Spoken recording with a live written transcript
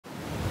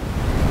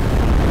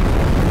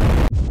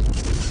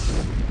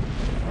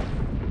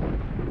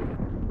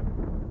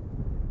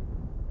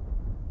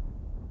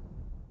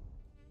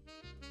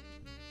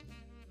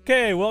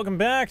Okay, welcome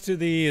back to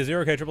the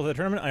 0K Triple Threat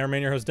Tournament. I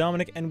remain your host,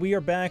 Dominic, and we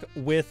are back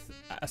with,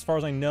 as far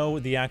as I know,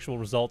 the actual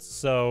results.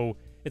 So,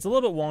 it's a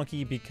little bit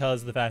wonky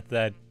because of the fact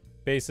that,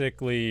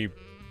 basically,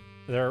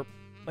 there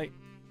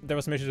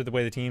was some issues with the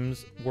way the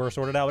teams were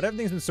sorted out, but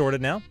everything's been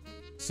sorted now.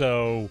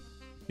 So,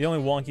 the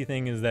only wonky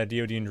thing is that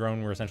DoD and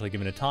Drone were essentially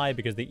given a tie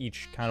because they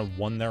each kind of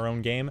won their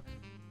own game,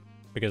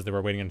 because they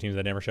were waiting on teams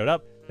that never showed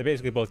up. They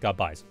basically both got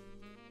buys.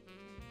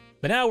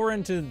 But now we're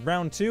into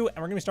round 2, and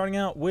we're going to be starting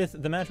out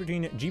with the match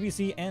between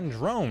GBC and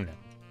Drone.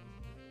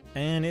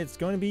 And it's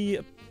going to be,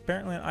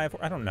 apparently, I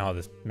don't know how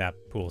this map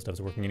pool stuff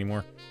is working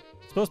anymore.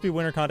 It's supposed to be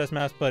winter contest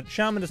maps, but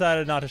Shaman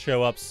decided not to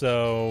show up,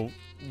 so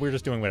we're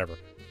just doing whatever.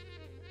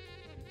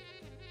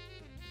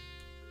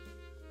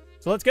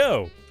 So let's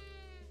go!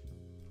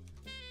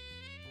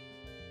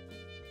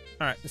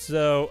 Alright,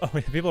 so,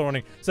 people are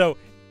wondering, so,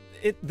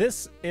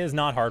 this is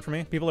not hard for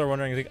me. People are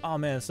wondering, like, oh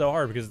man, it's so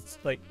hard because it's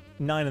like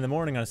 9 in the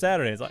morning on a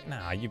Saturday. It's like,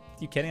 nah, you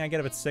kidding? I get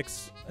up at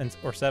 6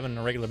 or 7 on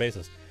a regular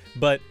basis.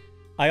 But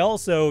I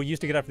also used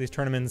to get up for these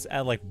tournaments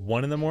at like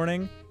 1 in the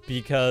morning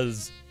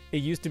because it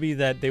used to be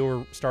that they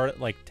were start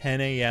at like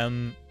 10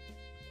 a.m.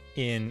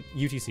 in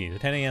UTC, the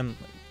 10 a.m.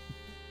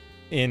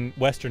 in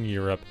Western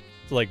Europe,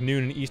 so like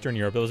noon in Eastern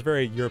Europe. It was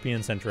very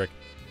European-centric.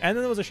 And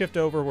then there was a shift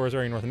over where it was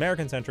very North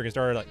American-centric. It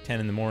started at like 10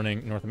 in the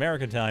morning North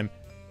American time,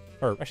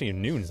 or actually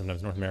noon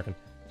sometimes North American.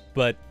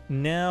 But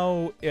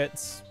now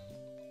it's,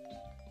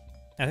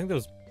 I think that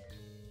was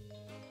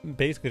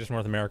basically just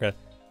North America.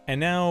 And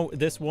now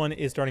this one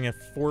is starting at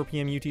 4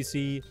 p.m.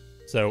 UTC,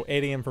 so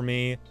 8 a.m. for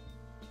me.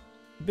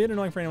 A bit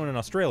annoying for anyone in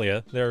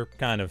Australia. They're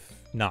kind of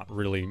not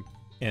really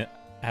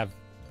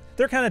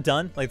they're kind of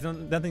done. Like, there's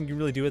nothing you can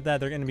really do with that.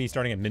 They're going to be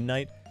starting at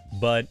midnight.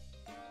 But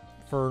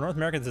for North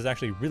America, this is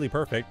actually really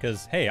perfect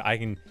because, hey, I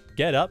can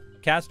get up,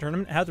 cast a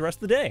tournament, have the rest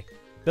of the day.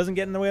 Doesn't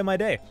get in the way of my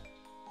day,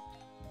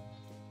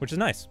 which is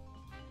nice.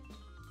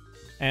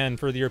 And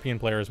for the European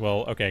player as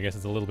well, okay, I guess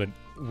it's a little bit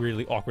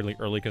really awkwardly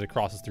early because it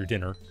crosses through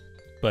dinner.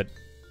 But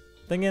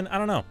then again, I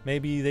don't know.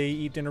 Maybe they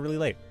eat dinner really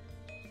late.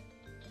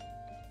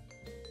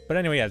 But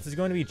anyway, yeah, this is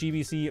going to be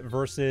GBC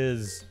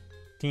versus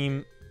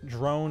Team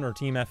Drone or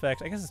Team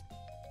FX. I guess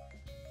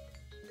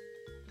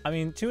I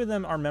mean, 2 of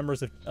them are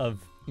members of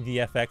the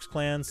FX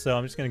clan, so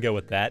I'm just going to go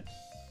with that.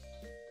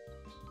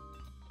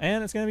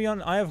 And it's going to be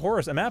on Eye of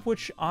Horus, a map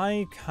which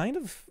I kind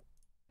of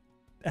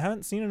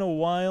haven't seen in a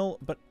while,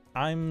 but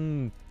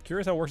I'm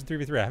curious how it works in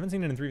 3v3. I haven't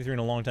seen it in 3v3 in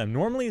a long time.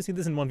 Normally you see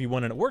this in 1v1,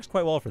 and it works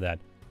quite well for that.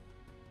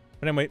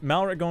 But anyway,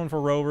 malric going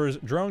for rovers,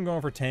 Drone going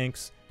for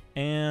tanks,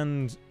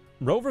 and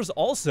rovers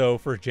also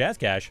for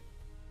Jazcash.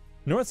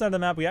 North side of the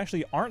map, we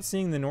actually aren't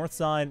seeing the north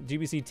side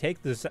GBC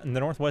take the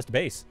northwest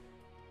base.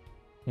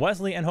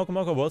 Wesley and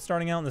Hokomoko both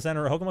starting out in the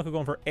center. Hokomoko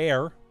going for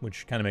air,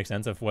 which kind of makes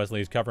sense if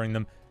Wesley is covering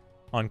them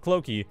on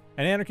Cloaky,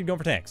 and Anarchid going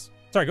for tanks.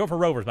 Sorry, go for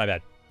rovers, my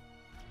bad.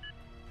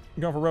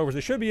 Going for rovers.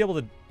 They should be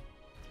able to,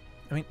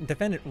 I mean,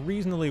 defend it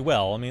reasonably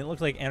well. I mean, it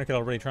looks like Anarchid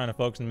already trying to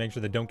focus and make sure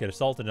they don't get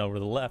assaulted over to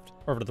the left,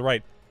 or over to the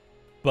right.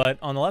 But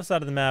on the left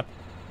side of the map,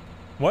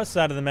 west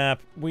side of the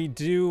map, we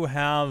do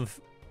have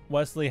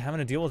Wesley having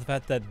to deal with the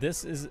fact that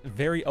this is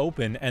very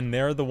open, and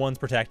they're the ones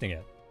protecting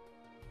it.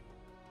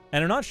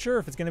 And I'm not sure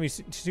if it's going to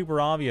be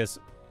super obvious.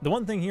 The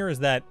one thing here is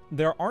that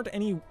there aren't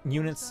any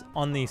units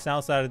on the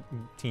south side of the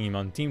team,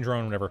 on Team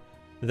Drone, whatever,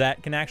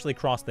 that can actually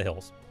cross the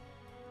hills.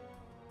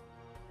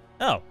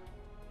 Oh.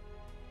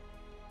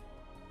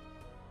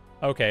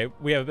 Okay,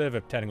 we have a bit of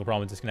a technical problem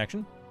with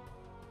disconnection.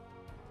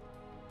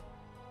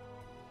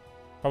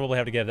 Probably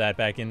have to get that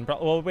back in.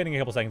 Well, waiting a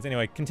couple seconds.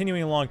 Anyway,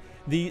 continuing along,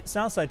 the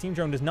south side Team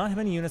Drone does not have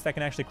any units that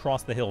can actually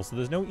cross the hills, so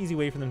there's no easy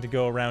way for them to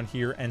go around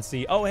here and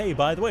see, oh, hey,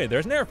 by the way,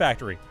 there's an air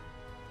factory.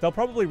 They'll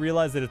probably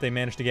realize that if they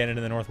manage to get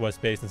into the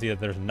northwest base and see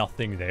that there's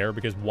nothing there,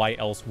 because why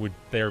else would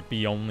there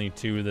be only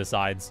 2 of the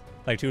sides,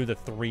 like 2 of the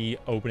 3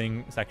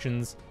 opening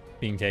sections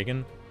being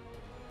taken?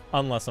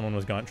 Unless someone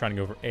was trying to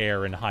go for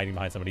air and hiding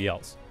behind somebody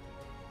else.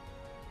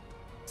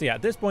 So yeah,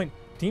 at this point,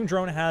 Team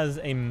Drone has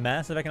a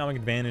massive economic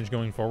advantage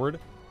going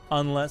forward,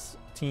 unless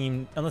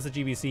the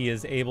GBC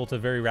is able to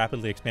very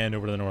rapidly expand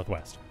over to the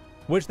northwest,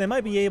 which they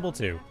might be able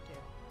to.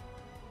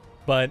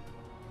 But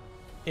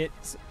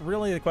it's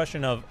really the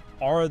question of,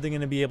 are they going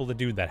to be able to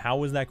do that?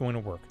 How is that going to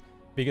work?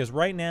 Because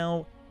right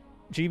now,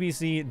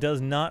 GBC does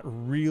not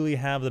really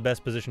have the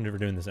best position for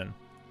doing this in.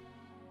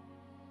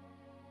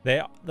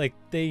 They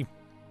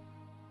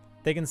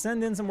can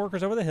send in some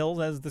workers over the hills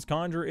as this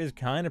Conjure is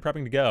kind of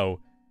prepping to go,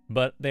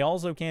 but they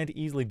also can't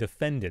easily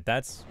defend it.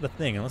 That's the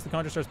thing. Unless the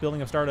Conjure starts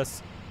building up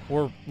Stardust,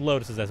 or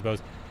Lotuses, I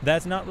suppose,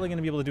 that's not really going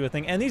to be able to do a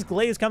thing. And these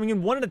Glaives coming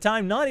in one at a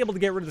time, not able to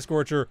get rid of the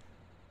Scorcher.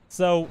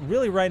 So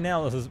really right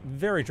now, this is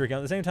very tricky.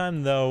 At the same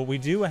time, though, we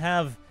do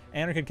have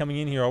Anarchid coming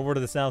in here over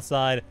to the south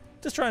side,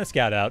 just trying to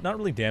scout out, not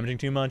really damaging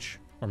too much,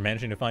 or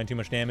managing to find too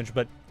much damage,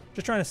 but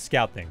just trying to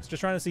scout things,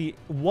 just trying to see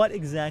what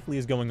exactly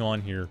is going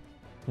on here,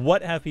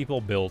 what have people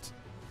built,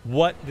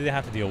 what do they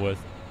have to deal with,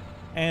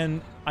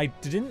 and I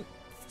didn't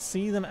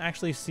see them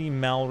actually see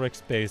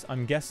Malric's base.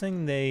 I'm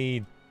guessing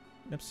they,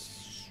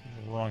 oops,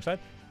 wrong side.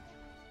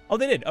 Oh,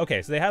 they did.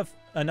 Okay, so they have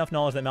enough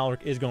knowledge that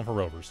malric is going for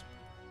rovers.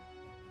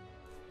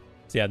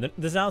 So yeah,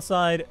 the south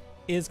side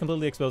is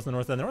completely exposed to the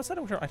north side. The north side,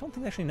 I don't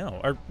think they actually know.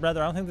 Or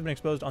rather, I don't think they've been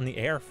exposed on the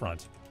air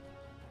front.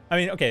 I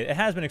mean, okay, it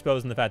has been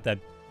exposed in the fact that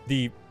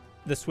the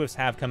Swifts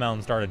have come out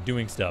and started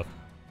doing stuff,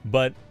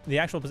 but the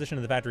actual position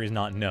of the factory is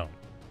not known.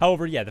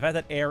 However, yeah, the fact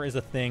that air is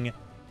a thing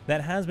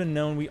that has been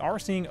known. We are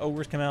seeing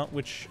ogres come out,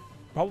 which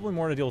probably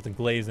more to deal with the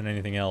glaze than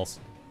anything else.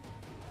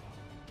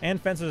 And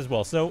fences as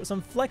well. So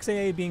some flex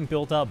AA being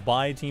built up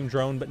by Team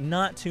Drone, but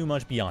not too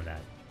much beyond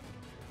that.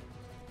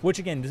 Which,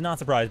 again, does not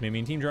surprise me. I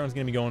mean, Team Drone is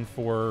going to be going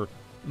for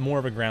more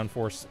of a ground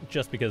force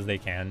just because they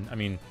can. I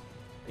mean,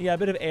 yeah, a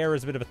bit of air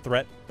is a bit of a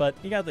threat, but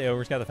you got the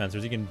ogres, got the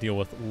fencers. You can deal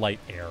with light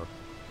air,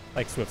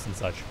 like Swifts and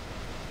such.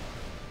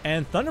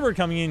 And Thunderbird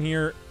coming in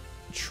here,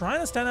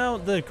 trying to stun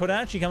out the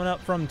Kodachi coming up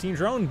from Team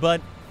Drone,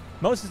 but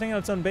most is staying on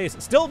its own base.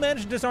 Still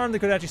managed to disarm the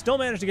Kodachi, still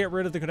managed to get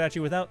rid of the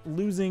Kodachi without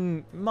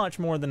losing much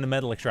more than the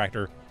metal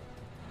extractor.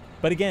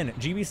 But again,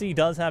 GBC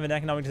does have an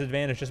economic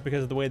disadvantage just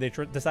because of the way they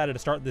decided to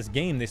start this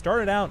game. They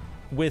started out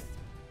with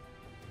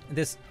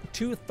this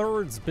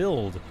 2/3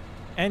 build.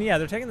 And yeah,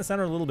 they're taking the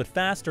center a little bit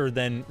faster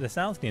than the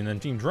South team,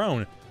 than Team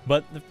Drone.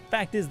 But the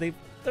fact is,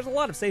 there's a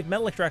lot of safe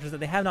metal extractors that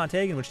they have not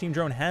taken, which Team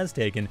Drone has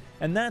taken.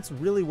 And that's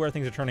really where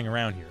things are turning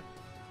around here.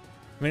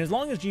 I mean, as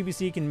long as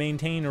GBC can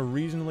maintain a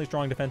reasonably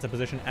strong defensive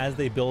position as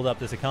they build up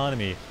this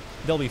economy,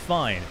 they'll be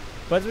fine.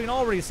 But as we can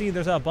already see,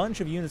 there's a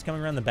bunch of units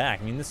coming around the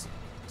back. I mean, this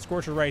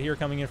Scorcher right here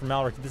coming in from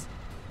malric,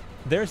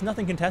 there's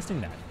nothing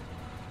contesting that.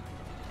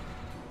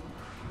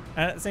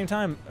 And at the same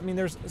time, I mean,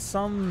 there's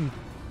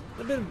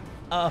a bit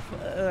of,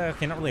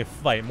 okay, not really a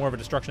fight, more of a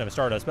destruction of a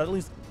Stardust, but at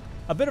least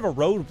a bit of a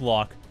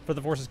roadblock for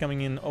the forces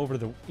coming in over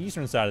the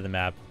eastern side of the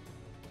map.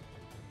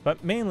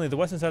 But mainly, the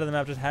western side of the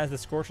map just has the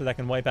Scorcher that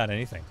can wipe out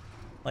anything.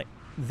 Like,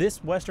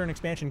 this western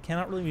expansion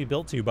cannot really be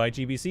built to by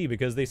GBC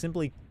because they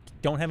simply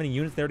don't have any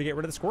units there to get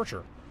rid of the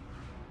Scorcher.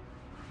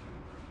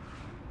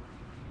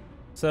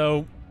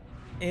 So,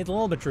 it's a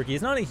little bit tricky.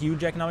 It's not a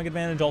huge economic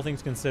advantage, all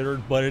things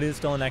considered, but it is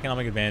still an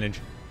economic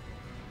advantage.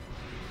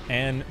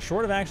 And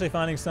short of actually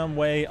finding some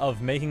way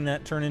of making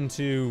that turn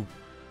into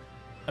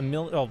a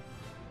well,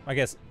 I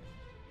guess,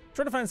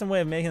 short of finding some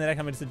way of making that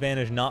economic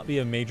disadvantage not be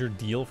a major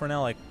deal for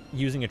now, like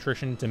using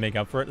attrition to make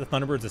up for it, the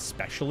Thunderbirds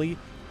especially.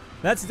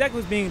 That's exactly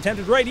what's being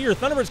attempted right here.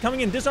 Thunderbird's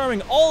coming in,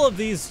 disarming all of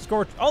these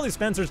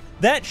fencers.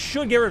 That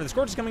should get rid of it. The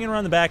Scorcher's coming in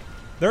around the back.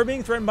 They're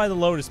being threatened by the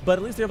Lotus, but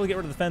at least they're able to get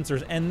rid of the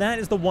fencers. And that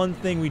is the one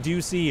thing we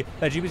do see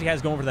that GBC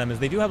has going for them, is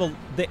they do have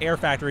the air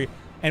factory.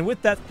 And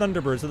with that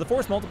Thunderbird, so the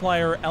force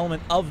multiplier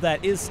element of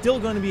that is still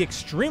going to be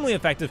extremely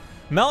effective.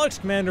 Malric's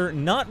commander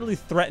not really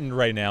threatened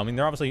right now. I mean,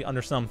 they're obviously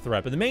under some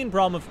threat, but the main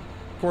problem, of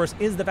course,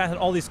 is the fact that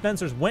all these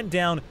fencers went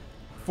down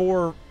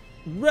for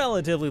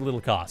relatively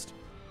little cost.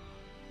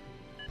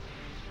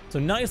 So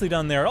nicely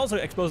done there. It also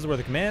exposes where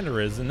the commander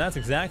is, and that's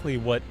exactly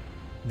what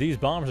these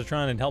bombers are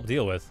trying to help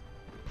deal with.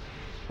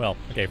 Well,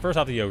 okay, first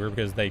off the Ogre,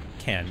 because they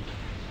can.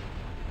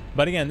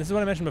 But again, this is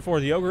what I mentioned before.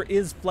 The Ogre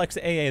is Flex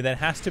AA that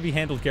has to be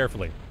handled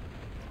carefully.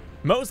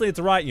 Mostly it's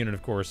a riot unit,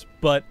 of course,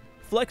 but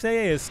Flex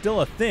AA is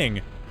still a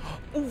thing.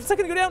 Oh, is that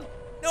going to go down?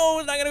 No,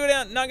 it's not going to go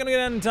down. Not going to go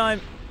down in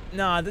time.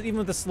 Nah, even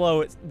with the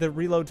slow, the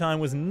reload time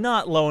was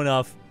not low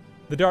enough.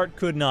 The dart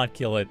could not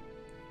kill it.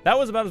 That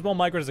was about as well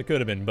microed as it could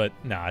have been, but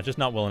nah, just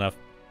not well enough.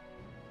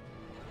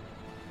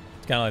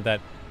 It's kind of like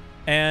that.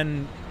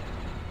 And,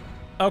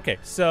 okay,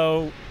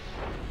 so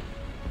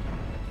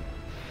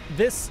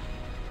this,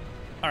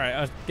 all right,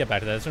 I'll get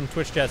back to that. There's some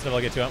Twitch chat stuff I'll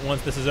get to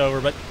once this is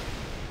over, but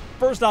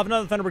first off,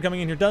 another Thunderbird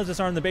coming in here does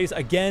disarm the base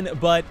again,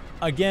 but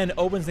again,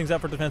 opens things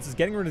up for defenses,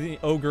 getting rid of the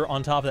Ogre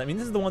on top of that. I mean,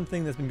 this is the one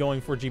thing that's been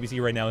going for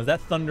GBC right now, is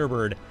that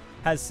Thunderbird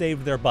has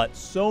saved their butt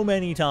so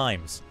many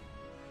times.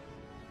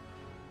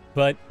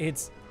 But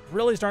it's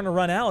really starting to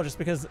run out just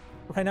because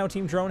right now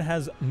Team Drone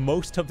has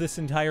most of this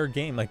entire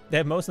game. Like, they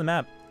have most of the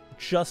map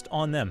just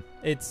on them.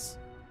 It's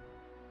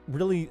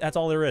really, that's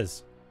all there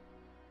is.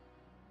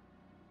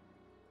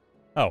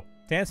 Oh,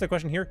 to answer the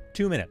question here,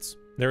 2 minutes.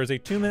 There is a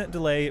 2-minute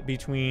delay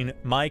between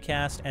my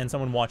cast and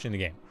someone watching the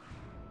game.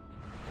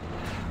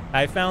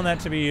 I found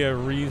that to be a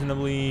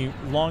reasonably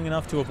long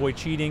enough to avoid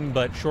cheating,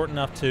 but short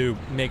enough to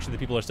make sure that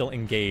people are still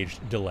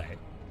engaged delay.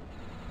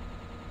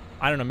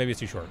 I don't know, maybe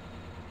it's too short.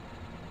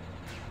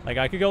 Like,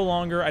 I could go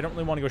longer, I don't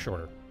really want to go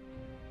shorter.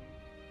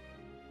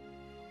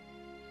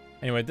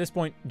 Anyway, at this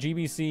point,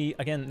 GBC,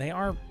 again, they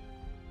are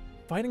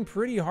fighting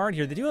pretty hard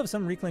here. They do have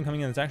some reclaim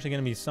coming in that's actually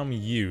going to be some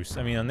use.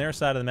 I mean, on their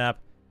side of the map,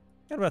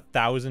 got about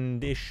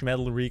 1,000-ish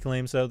metal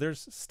reclaim, so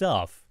there's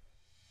stuff.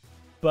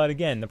 But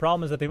again, the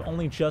problem is that they've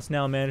only just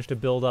now managed to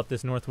build up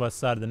this northwest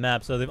side of the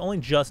map, so they've only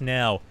just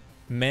now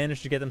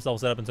managed to get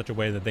themselves set up in such a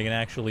way that they can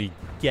actually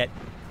get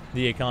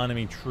the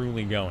economy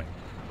truly going.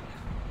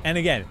 And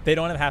again, they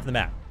don't have half the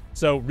map.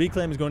 So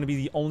reclaim is going to be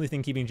the only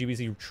thing keeping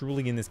GBC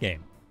truly in this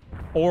game.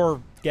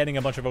 Or getting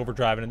a bunch of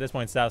overdrive, and at this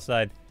point, south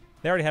side,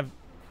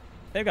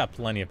 they've got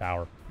plenty of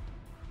power.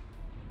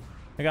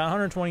 They got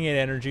 128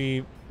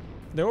 energy.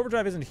 The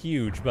overdrive isn't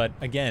huge, but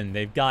again,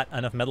 they've got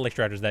enough metal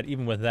extractors that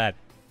even with that,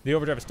 the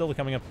overdrive is still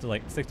coming up to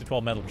like 6 to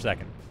 12 metal per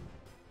second.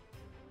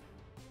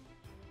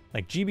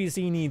 Like,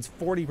 GBC needs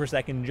 40 per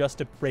second just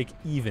to break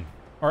even.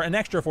 Or an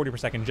extra 40 per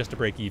second just to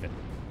break even.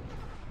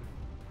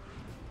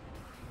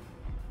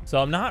 So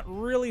I'm not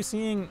really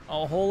seeing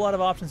a whole lot of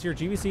options here.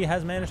 GBC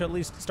has managed to at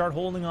least start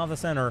holding off the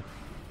center.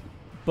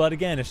 But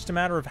again, it's just a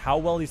matter of how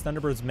well these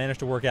Thunderbirds manage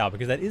to work out,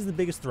 because that is the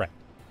biggest threat.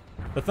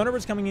 The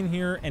Thunderbirds coming in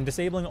here and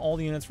disabling all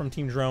the units from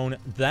Team Drone,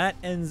 that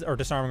ends, or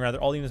disarming rather,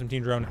 all the units from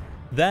Team Drone,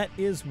 that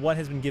is what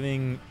has been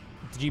giving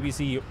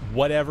GBC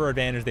whatever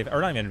advantage they've,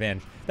 or not even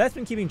advantage, that's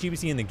been keeping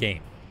GBC in the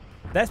game.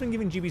 That's been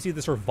giving GBC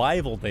the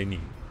survival they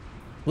need.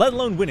 Let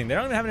alone winning. They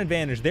don't even have an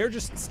advantage. They're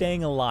just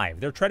staying alive.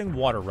 They're treading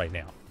water right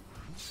now.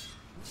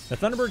 The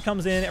Thunderbird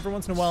comes in every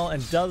once in a while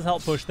and does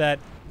help push that.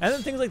 And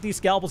then things like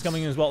these Scalpels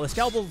coming in as well. The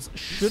Scalpels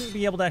shouldn't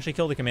be able to actually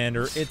kill the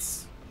commander.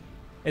 It's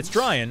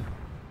trying,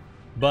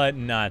 but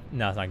no, it's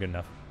not good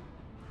enough.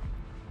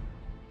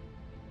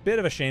 Bit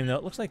of a shame, though.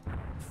 It looks like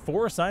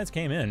 4 sides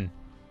came in,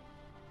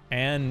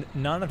 and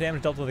not enough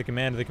damage dealt to the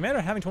commander. The commander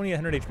having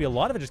 2800 HP, a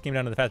lot of it just came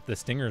down to the fact that the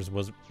Stinger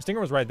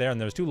was right there, and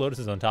there was 2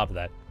 Lotuses on top of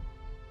that.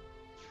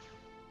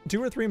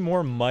 2 or 3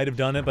 more might have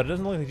done it, but it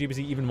doesn't look like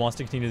GBC even wants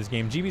to continue this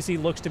game.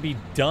 GBC looks to be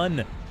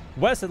done.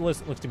 Wesley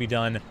looks to be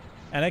done,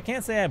 and I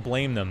can't say I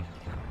blame them.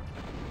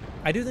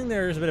 I do think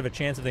there's a bit of a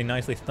chance if they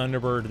nicely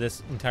Thunderbird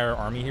this entire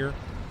army here.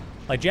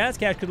 Like,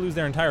 Jazcash could lose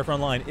their entire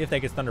front line if they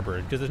get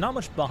Thunderbird, because there's not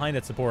much behind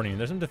it supporting.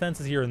 There's some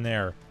defenses here and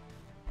there.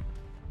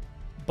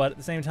 But at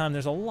the same time,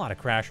 there's a lot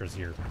of Crashers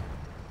here.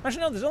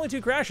 Actually, no, there's only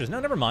 2 Crashers. No,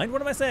 never mind.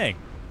 What am I saying?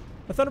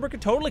 The Thunderbird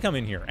could totally come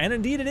in here, and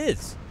indeed it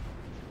is.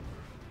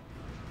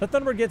 The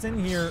Thunderbird gets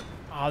in here.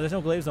 Oh, there's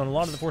no Glaive Zone. A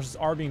lot of the forces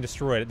are being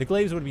destroyed. The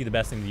Glaives would be the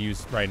best thing to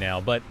use right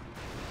now, but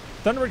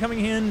Thunderbird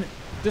coming in,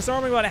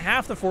 disarming about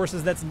half the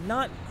forces. That's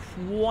not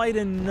quite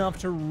enough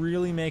to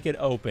really make it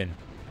open.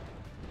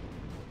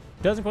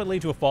 Doesn't quite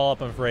lead to a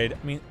follow-up, I'm afraid.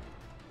 I mean,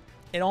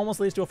 it almost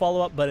leads to a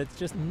follow-up, but it's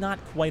just not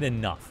quite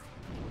enough.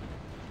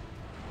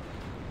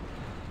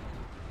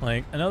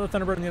 Like, another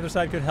Thunderbird on the other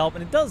side could help,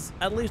 and it does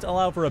at least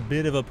allow for a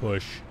bit of a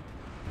push.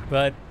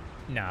 But,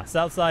 nah,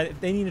 south side, if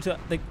they needed to,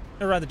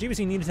 or rather,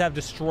 GBC needed to have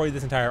destroyed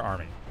this entire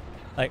army.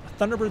 Like,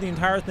 Thunderbird the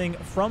entire thing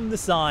from the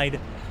side,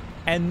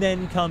 and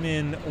then come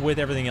in with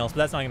everything else, but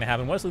that's not going to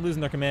happen. Wesley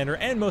losing their commander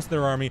and most of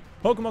their army.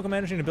 Hokomoko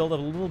managing to build up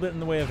a little bit in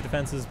the way of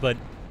defenses, but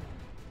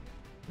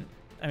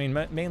I mean,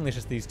 mainly it's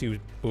just these 2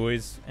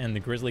 boys and the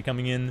Grizzly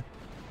coming in,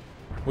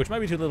 which might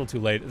be too little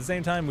too late. At the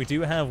same time, we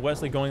do have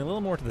Wesley going a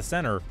little more to the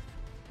center,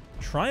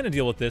 trying to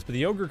deal with this, but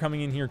the Ogre coming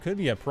in here could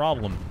be a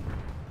problem.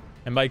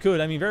 And by could,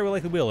 I mean very well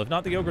likely will. If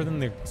not the Ogre, then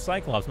the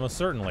Cyclops, most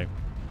certainly.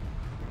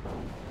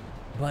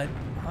 But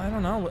I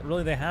don't know what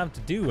really they have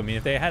to do. I mean,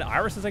 if they had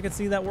Irises, I could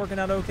see that working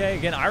out okay.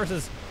 Again, Iris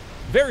is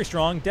very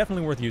strong,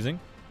 definitely worth using.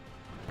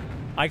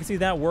 I could see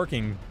that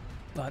working,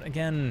 but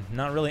again,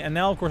 not really. And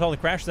now, of course, all the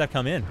Crashers have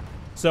come in.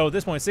 So at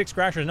this point, 6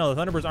 Crashers, no, the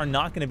Thunderbirds are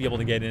not going to be able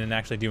to get in and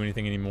actually do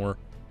anything anymore.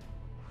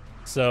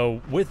 So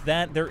with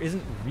that, there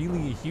isn't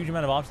really a huge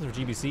amount of options for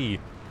GBC.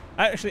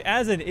 Actually,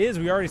 as it is,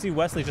 we already see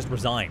Wesley just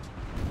resigned,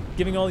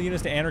 giving all the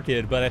units to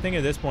Anarchid, but I think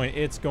at this point,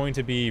 it's going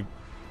to be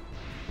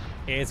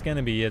the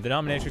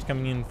Dominatrix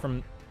coming in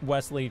from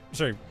Wesley.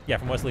 Sorry, yeah,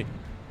 from Wesley.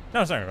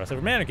 No, sorry, Wesley,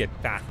 from Anarchid.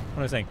 Ah, what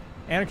am I saying?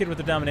 Anarchid with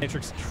the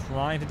Dominatrix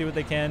trying to do what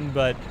they can,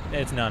 but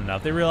it's not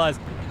enough. They realize,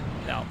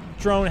 no,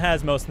 Drone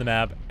has most of the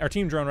map. Our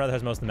Team Drone, rather,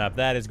 has most of the map.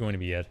 That is going to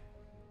be it.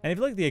 And if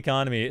you look at the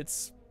economy,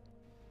 it's,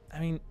 I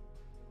mean,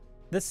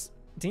 this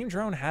Team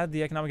Drone had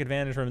the economic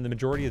advantage from the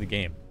majority of the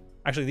game.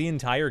 Actually, the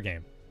entire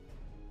game.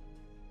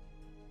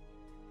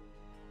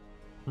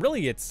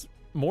 Really, it's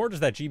more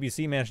just that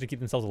GBC managed to keep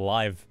themselves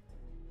alive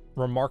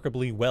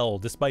remarkably well,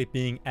 despite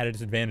being at a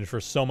disadvantage for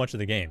so much of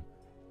the game.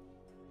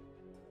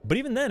 But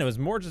even then, it was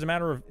more just a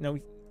matter of, you know,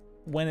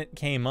 when it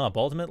came up.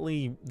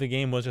 Ultimately, the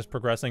game was just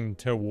progressing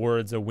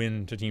towards a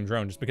win to Team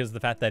Drone, just because of the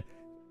fact that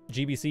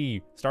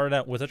GBC started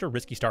out with such a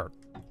risky start.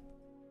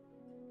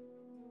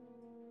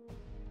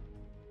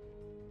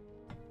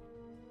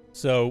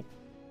 So,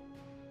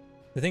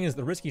 the thing is,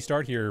 the risky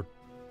start here,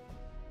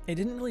 it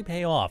didn't really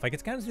pay off. I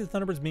could kind of see the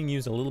Thunderbirds being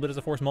used a little bit as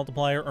a force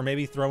multiplier, or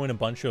maybe throw in a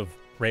bunch of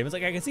Ravens.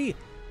 Like, I can see,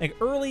 like,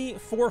 early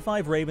 4 or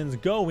 5 Ravens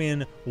go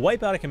in,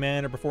 wipe out a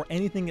commander before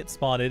anything gets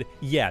spotted.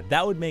 Yeah,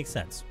 that would make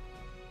sense.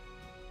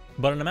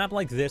 But on a map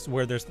like this,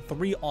 where there's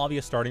 3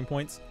 obvious starting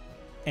points,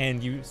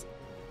 and you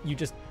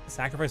just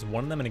sacrifice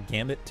one of them in a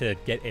gambit to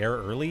get air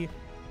early,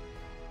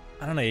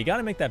 I don't know, you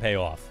gotta make that pay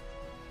off.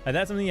 And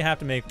that's something you have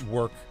to make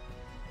work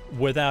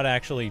without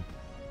actually,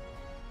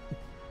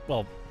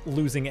 well,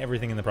 losing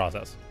everything in the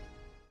process.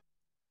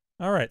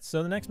 Alright,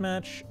 so the next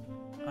match,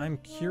 I'm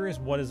curious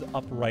what is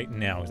up right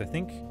now, because I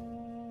think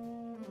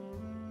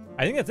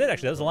that's it,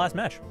 actually. That was the last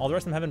match. All the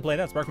rest of them have been played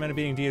out. Spark Commander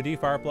beating DoD, Team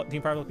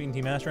Fireblood beating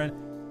Team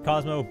Astron,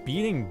 Cosmo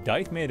beating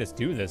Dyke made us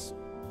do this,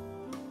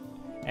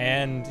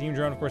 and Team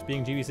Drone, of course,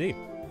 beating GBC.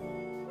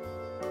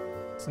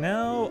 So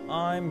now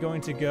I'm going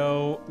to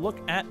go look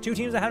at 2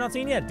 teams I have not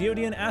seen yet, DoD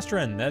and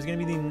Astron. That is going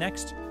to be the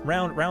next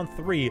round, round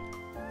 3.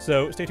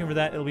 So stay tuned for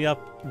that. It'll be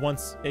up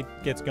once it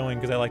gets going,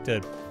 because I like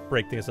to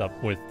break this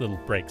up with little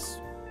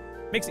breaks.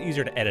 Makes it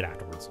easier to edit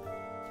afterwards.